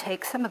just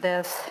take some of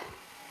this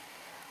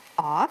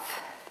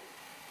off.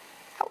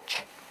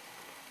 Ouch.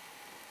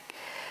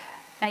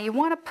 Now you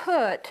want to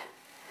put,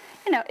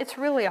 it's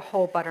really a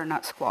whole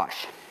butternut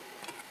squash.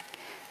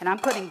 And I'm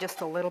putting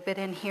just a little bit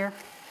in here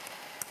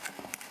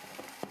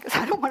because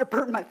I don't want to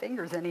burn my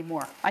fingers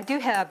anymore. I do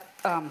have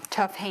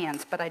tough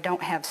hands, but I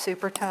don't have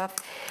super tough.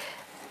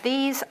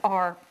 These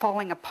are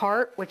falling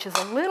apart, which is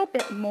a little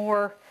bit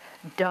more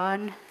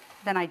done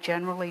than I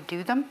generally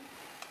do them.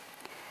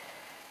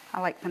 I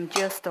like them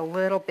just a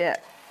little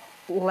bit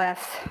less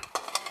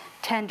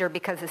tender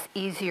because it's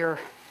easier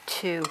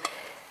to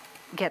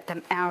get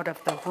them out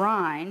of the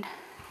rind.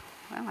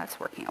 Well, that's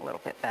working a little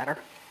bit better.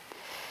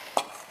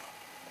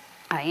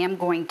 I am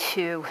going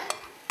to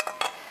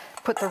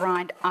put the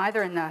rind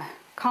either in the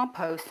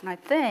compost, and I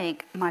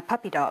think my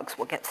puppy dogs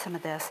will get some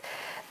of this.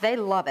 They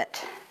love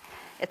it.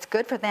 It's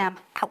good for them.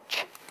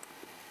 Ouch.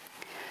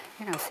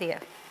 See,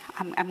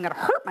 I'm going to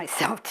hurt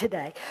myself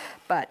today,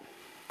 but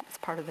it's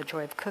part of the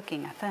joy of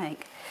cooking, I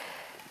think.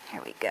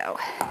 Here we go.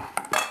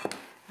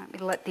 Let me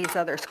let these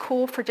others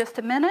cool for just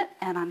a minute,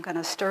 and I'm going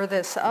to stir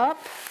this up.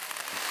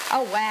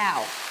 Oh,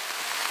 wow.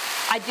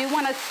 I do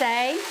want to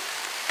say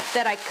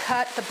that I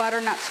cut the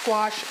butternut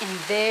squash in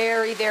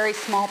very, very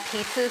small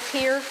pieces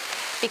here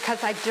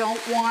because I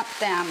don't want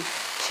them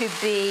to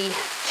be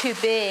too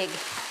big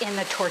in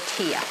the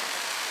tortilla.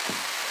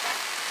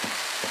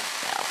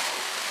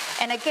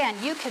 So, and again,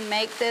 you can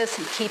make this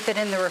and keep it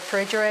in the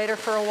refrigerator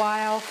for a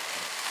while.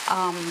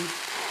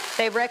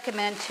 They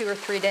recommend 2 or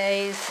 3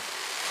 days.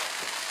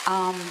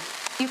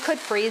 You could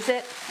freeze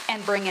it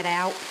and bring it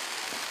out.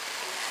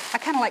 I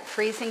kind of like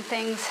freezing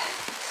things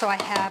so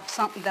I have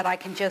something that I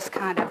can just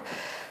kind of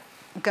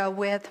go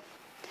with.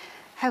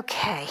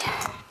 Okay,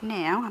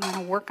 now I'm going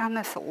to work on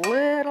this a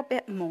little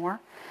bit more.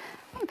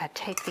 I'm going to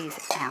take these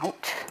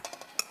out.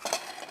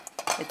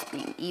 It's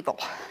being evil.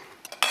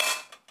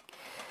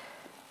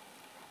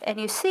 And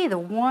you see the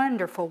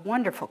wonderful,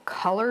 wonderful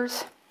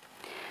colors.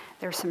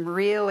 There's some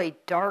really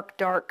dark,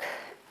 dark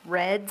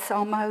reds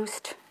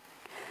almost,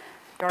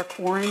 dark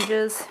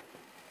oranges.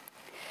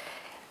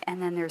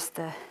 And then there's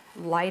the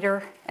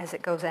lighter as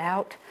it goes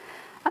out.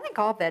 I think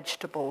all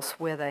vegetables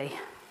with a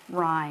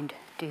rind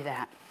do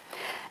that.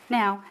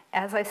 Now,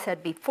 as I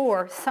said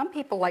before, some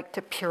people like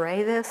to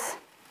puree this,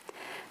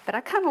 but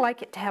I kind of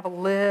like it to have a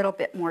little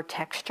bit more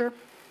texture.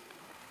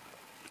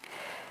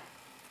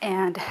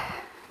 And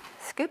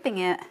scooping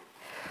it,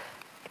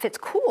 if it's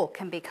cool,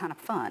 can be kind of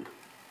fun.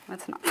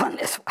 It's not fun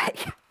this way,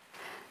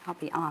 I'll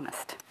be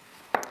honest.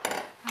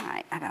 All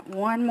right, I got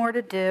one more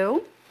to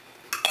do.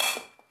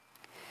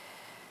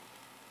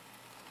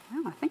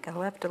 Well, I think I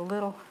left a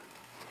little,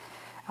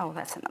 oh,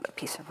 that's another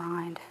piece of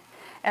rind.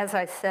 As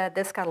I said,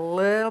 this got a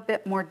little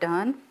bit more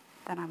done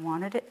than I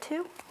wanted it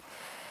to.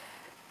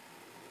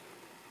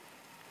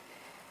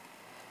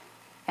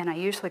 And I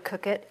usually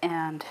cook it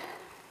and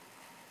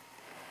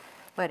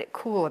let it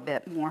cool a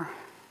bit more.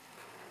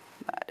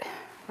 But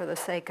for the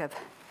sake of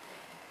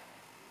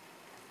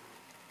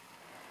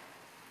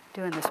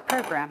doing this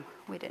program,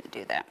 we didn't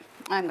do that.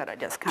 I'm going to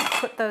just kind of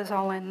put those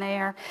all in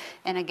there.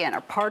 And again,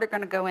 a part are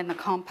going to go in the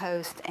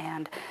compost,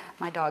 and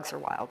my dogs are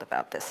wild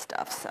about this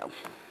stuff. So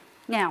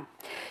now,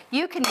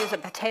 you can use a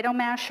potato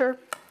masher.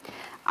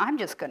 I'm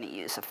just going to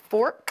use a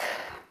fork,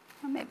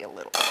 or maybe a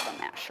little bit of a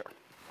masher.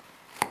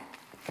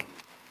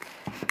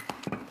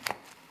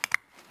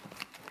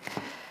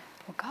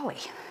 Well, golly,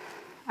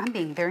 I'm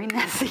being very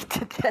messy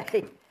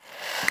today.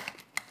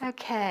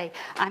 Okay,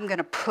 I'm going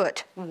to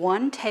put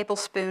 1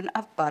 tablespoon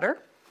of butter.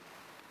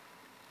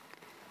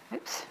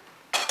 Oops.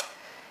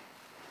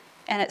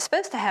 And it's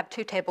supposed to have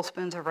 2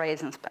 tablespoons of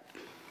raisins, but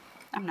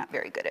I'm not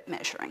very good at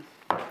measuring.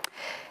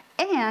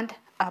 And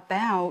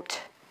about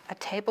a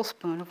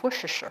tablespoon of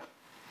Worcestershire.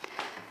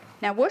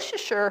 Now,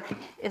 Worcestershire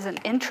is an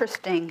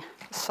interesting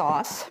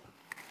sauce,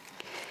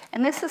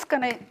 and this is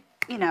going to,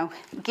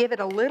 give it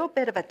a little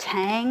bit of a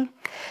tang.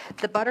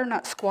 The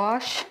butternut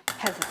squash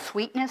has a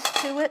sweetness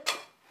to it.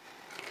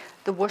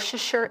 The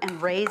Worcestershire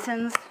and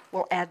raisins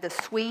will add the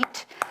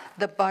sweet,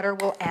 the butter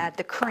will add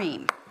the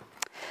cream.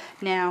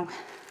 Now,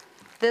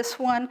 this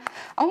one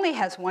only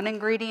has one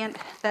ingredient,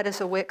 that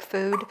is a WIC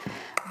food,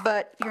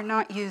 but you're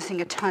not using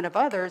a ton of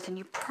others, and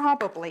you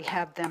probably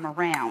have them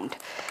around.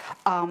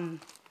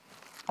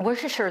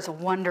 Worcestershire is a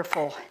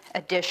wonderful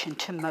addition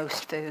to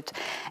most foods,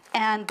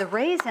 and the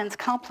raisins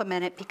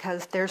complement it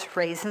because there's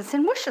raisins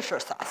in Worcestershire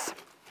sauce.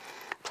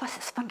 Plus,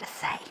 it's fun to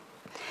say.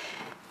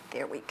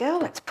 There we go.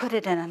 Let's put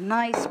it in a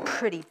nice,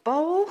 pretty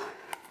bowl.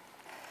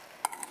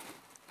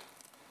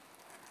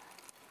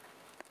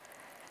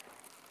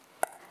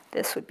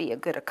 This would be a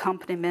good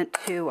accompaniment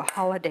to a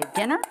holiday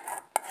dinner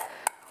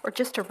or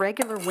just a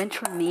regular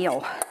winter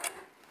meal.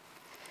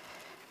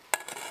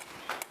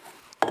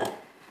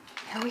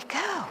 There we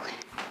go.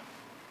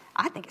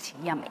 I think it's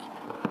yummy.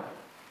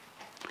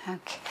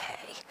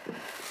 Okay,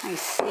 I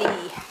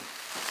see.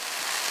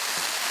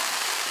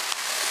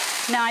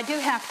 Now I do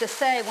have to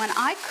say, when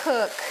I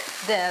cook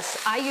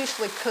this, I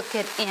usually cook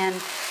it in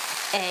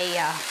a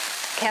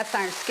cast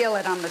iron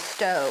skillet on the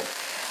stove.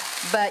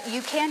 But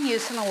you can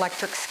use an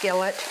electric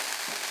skillet.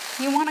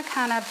 You want to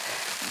kind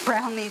of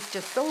brown these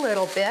just a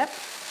little bit.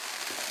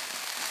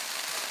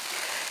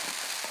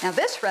 Now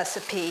this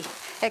recipe,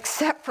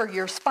 except for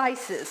your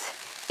spices,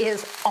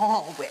 is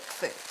all WIC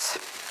foods.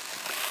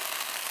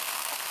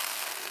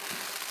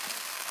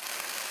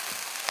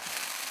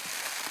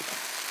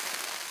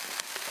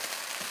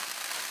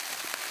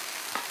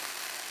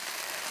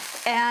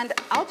 And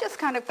I'll just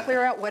kind of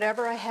clear out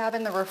whatever I have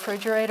in the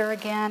refrigerator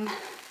again.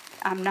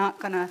 I'm not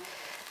going to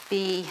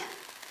be,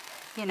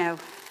 you know,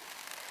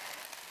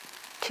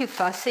 too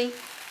fussy.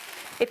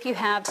 If you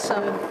have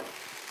some,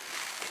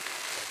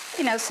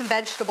 you know, some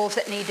vegetables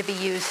that need to be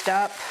used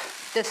up,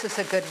 this is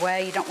a good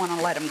way. You don't want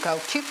to let them go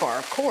too far,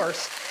 of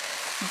course,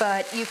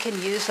 but you can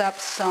use up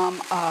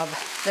some of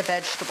the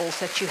vegetables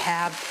that you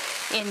have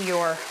in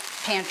your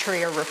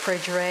pantry or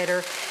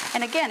refrigerator.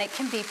 And again, it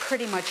can be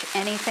pretty much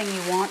anything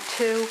you want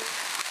to.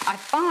 I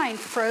find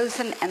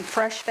frozen and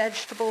fresh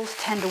vegetables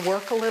tend to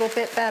work a little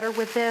bit better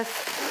with this.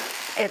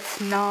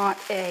 It's not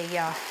a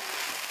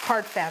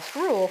hard, fast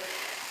rule,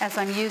 as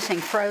I'm using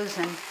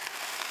frozen.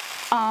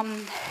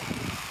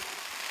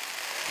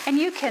 And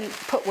you can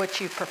put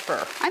what you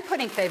prefer. I'm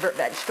putting favorite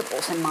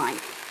vegetables in mine.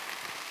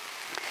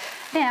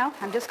 Now,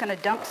 I'm just going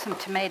to dump some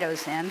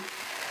tomatoes in.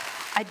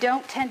 I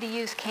don't tend to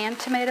use canned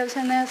tomatoes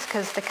in this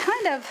because they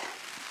kind of,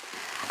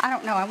 I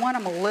don't know, I want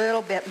them a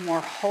little bit more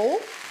whole.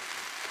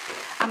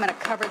 I'm going to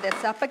cover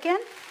this up again,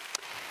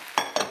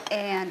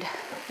 and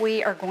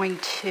we are going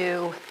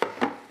to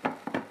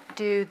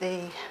do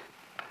the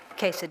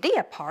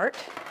quesadilla part.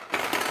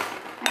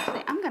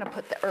 Actually, I'm going to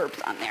put the herbs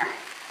on there.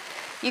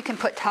 You can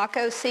put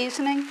taco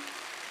seasoning.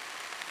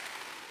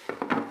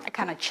 I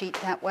kind of cheat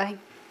that way.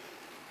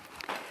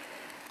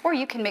 Or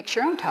you can mix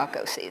your own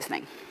taco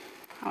seasoning.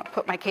 I'll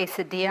put my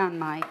quesadilla on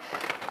my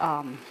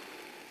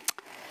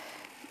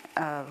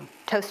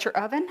toaster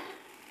oven.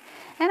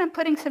 And I'm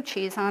putting some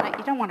cheese on it.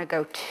 You don't want to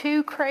go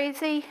too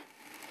crazy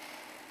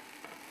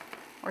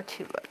or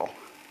too little.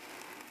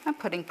 I'm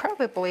putting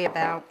probably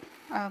about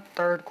a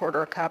third,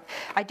 quarter cup.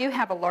 I do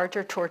have a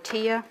larger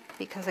tortilla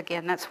because,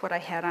 again, that's what I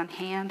had on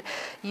hand.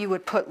 You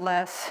would put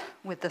less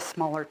with the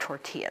smaller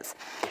tortillas.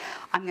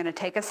 I'm going to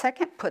take a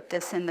second, put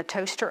this in the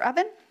toaster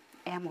oven,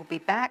 and we'll be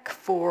back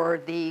for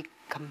the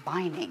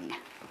combining.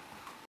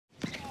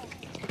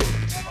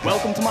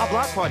 Welcome to my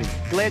block party.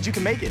 Glad you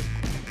can make it.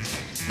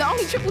 The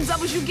only triple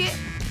doubles you get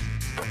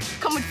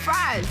come with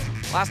fries.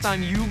 Last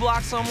time you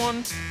blocked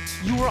someone,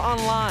 you were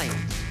online.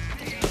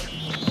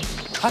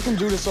 I can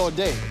do this all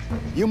day.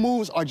 Your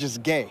moves are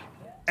just gay.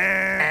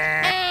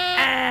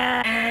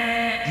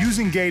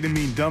 Using gay to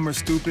mean dumb or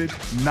stupid,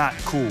 not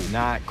cool.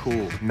 Not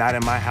cool. Not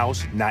in my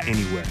house, not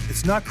anywhere.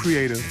 It's not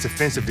creative, it's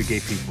offensive to gay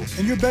people.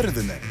 And you're better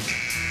than that.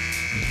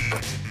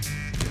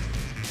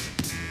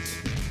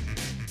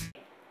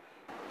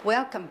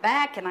 Welcome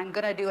back, and I'm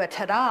going to do a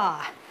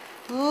ta-da.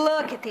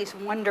 Look at these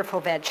wonderful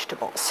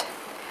vegetables.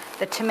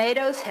 The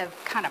tomatoes have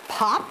kind of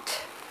popped,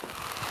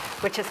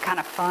 which is kind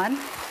of fun.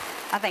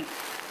 I think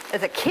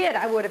as a kid,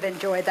 I would have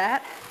enjoyed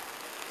that.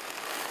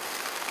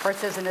 Of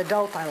course, as an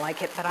adult, I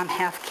like it, but I'm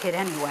half kid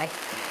anyway.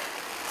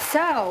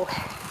 So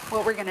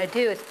what we're going to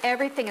do is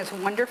everything is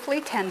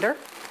wonderfully tender.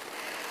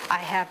 I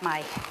have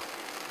my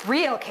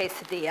real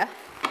quesadilla.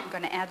 I'm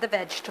going to add the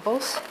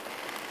vegetables.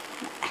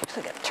 I'm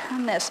actually going to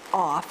turn this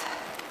off.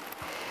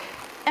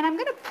 And I'm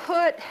going to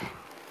put,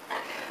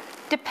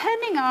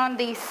 depending on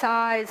the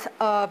size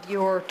of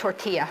your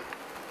tortilla,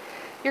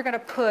 you're going to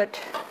put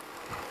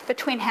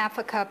between half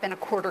a cup and a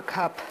quarter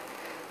cup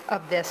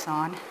of this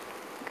on.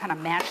 Kind of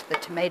mash the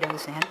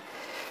tomatoes in.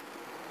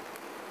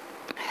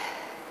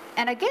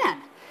 And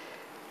again,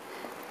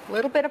 a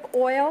little bit of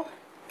oil,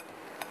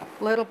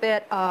 a little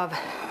bit of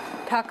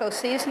taco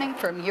seasoning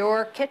from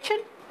your kitchen.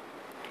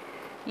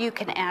 You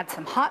can add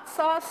some hot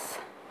sauce,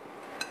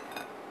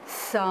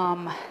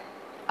 some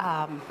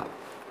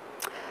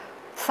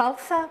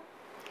salsa,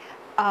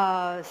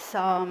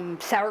 some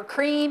sour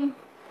cream,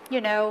 you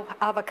know,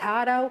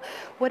 avocado,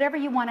 whatever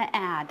you want to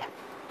add.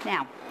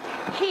 Now,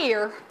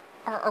 here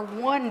are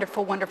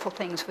wonderful, wonderful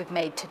things we've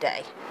made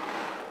today.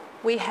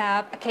 We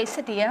have a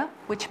quesadilla,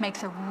 which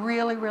makes a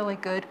really, really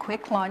good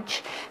quick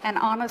lunch. And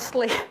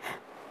honestly,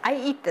 I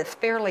eat this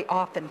fairly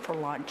often for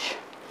lunch.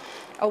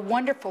 A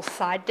wonderful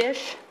side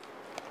dish.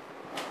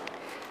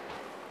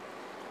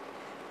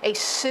 A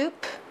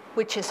soup,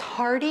 which is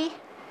hearty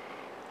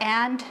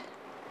and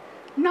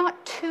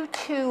not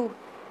too,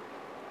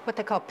 what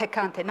they call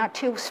picante, not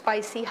too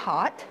spicy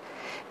hot.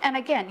 And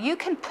again, you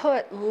can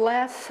put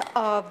less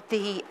of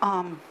the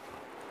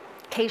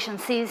Cajun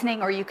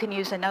seasoning, or you can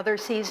use another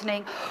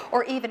seasoning,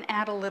 or even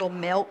add a little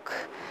milk.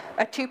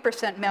 A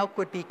 2% milk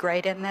would be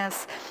great in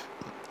this.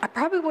 I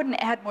probably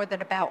wouldn't add more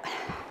than about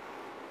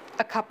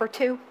a cup or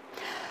two.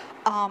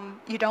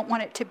 You don't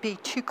want it to be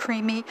too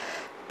creamy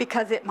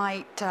because it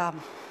might,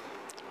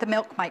 the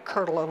milk might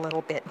curdle a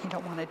little bit. You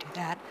don't want to do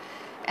that.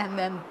 And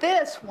then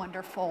this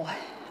wonderful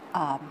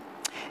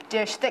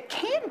dish that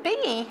can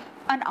be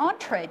an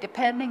entree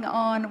depending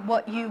on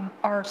what you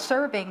are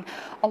serving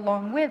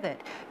along with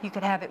it. You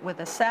could have it with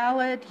a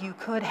salad, you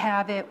could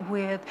have it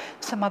with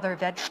some other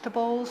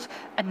vegetables,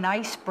 a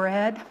nice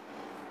bread.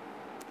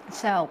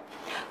 So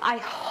I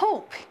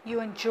hope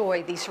you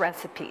enjoy these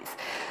recipes.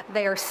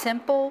 They are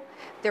simple,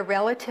 they're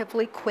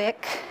relatively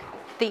quick.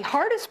 The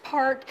hardest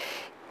part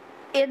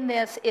in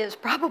this is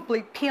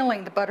probably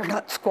peeling the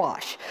butternut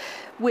squash,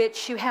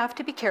 which you have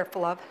to be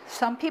careful of.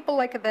 Some people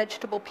like a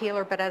vegetable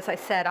peeler, but as I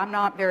said, I'm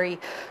not very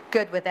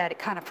good with that. It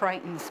kind of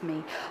frightens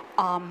me.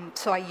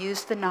 So I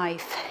use the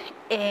knife,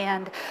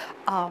 and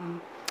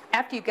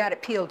after you've got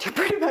it peeled, you're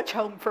pretty much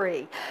home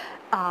free.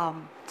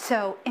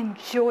 So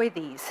enjoy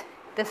these.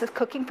 This is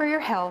Cooking for Your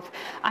Health.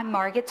 I'm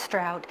Margit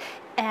Strout,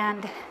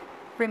 and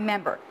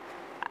remember,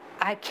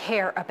 I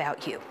care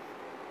about you.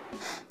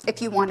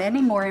 If you want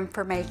any more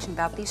information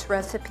about these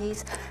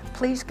recipes,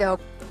 please go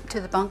to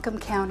the Buncombe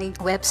County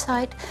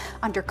website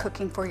under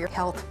Cooking for Your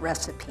Health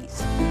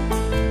recipes.